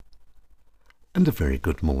And a very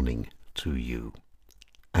good morning to you.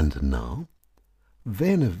 And now,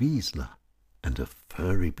 Werner Wiesler and a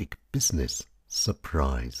very big business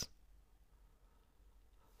surprise.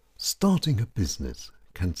 Starting a business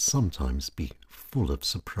can sometimes be full of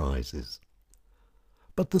surprises.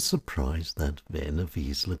 But the surprise that Werner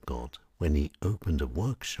Wiesler got when he opened a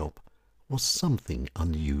workshop was something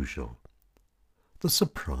unusual. The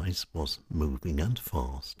surprise was moving and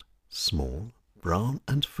fast, small, brown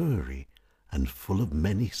and furry, and full of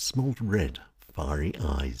many small red, fiery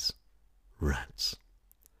eyes. Rats.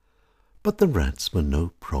 But the rats were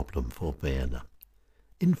no problem for Werner.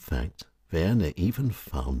 In fact, Werner even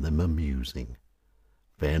found them amusing.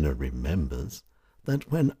 Werner remembers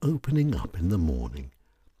that when opening up in the morning,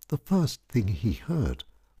 the first thing he heard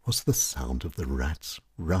was the sound of the rats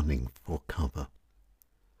running for cover.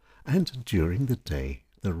 And during the day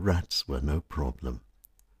the rats were no problem.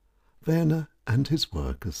 Werner and his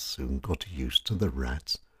workers soon got used to the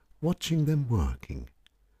rats, watching them working.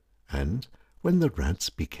 And when the rats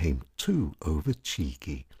became too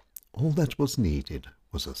over-cheeky, all that was needed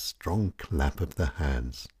was a strong clap of the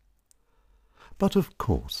hands. But of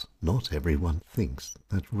course not everyone thinks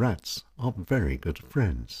that rats are very good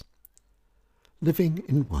friends. Living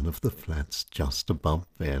in one of the flats just above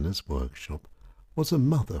Werner's workshop was a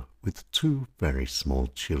mother with two very small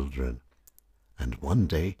children, and one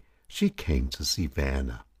day she came to see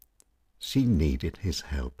Werner. She needed his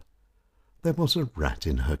help. There was a rat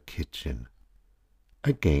in her kitchen.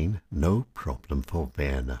 Again, no problem for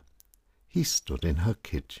Werner. He stood in her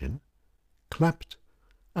kitchen, clapped,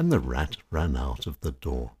 and the rat ran out of the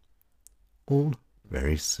door. All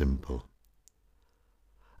very simple.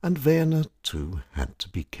 And Werner, too, had to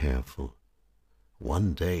be careful.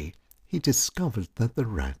 One day he discovered that the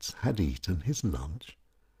rats had eaten his lunch,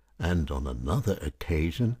 and on another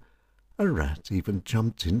occasion a rat even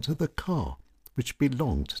jumped into the car which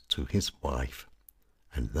belonged to his wife,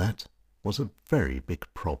 and that was a very big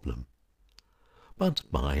problem. But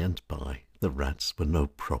by and by the rats were no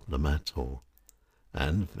problem at all,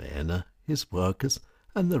 and Werner, his workers,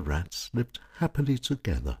 and the rats lived happily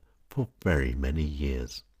together for very many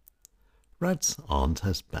years. Rats aren't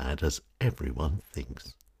as bad as everyone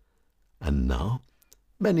thinks. And now,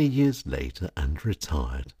 many years later and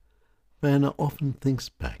retired, Werner often thinks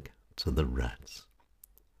back to the rats.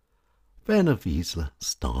 Werner Wiesler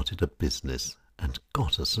started a business and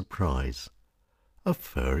got a surprise. A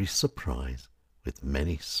furry surprise with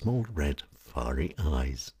many small red fiery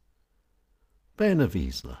eyes. Werner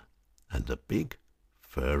Wiesler and a big,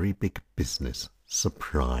 furry big business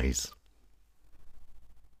surprise.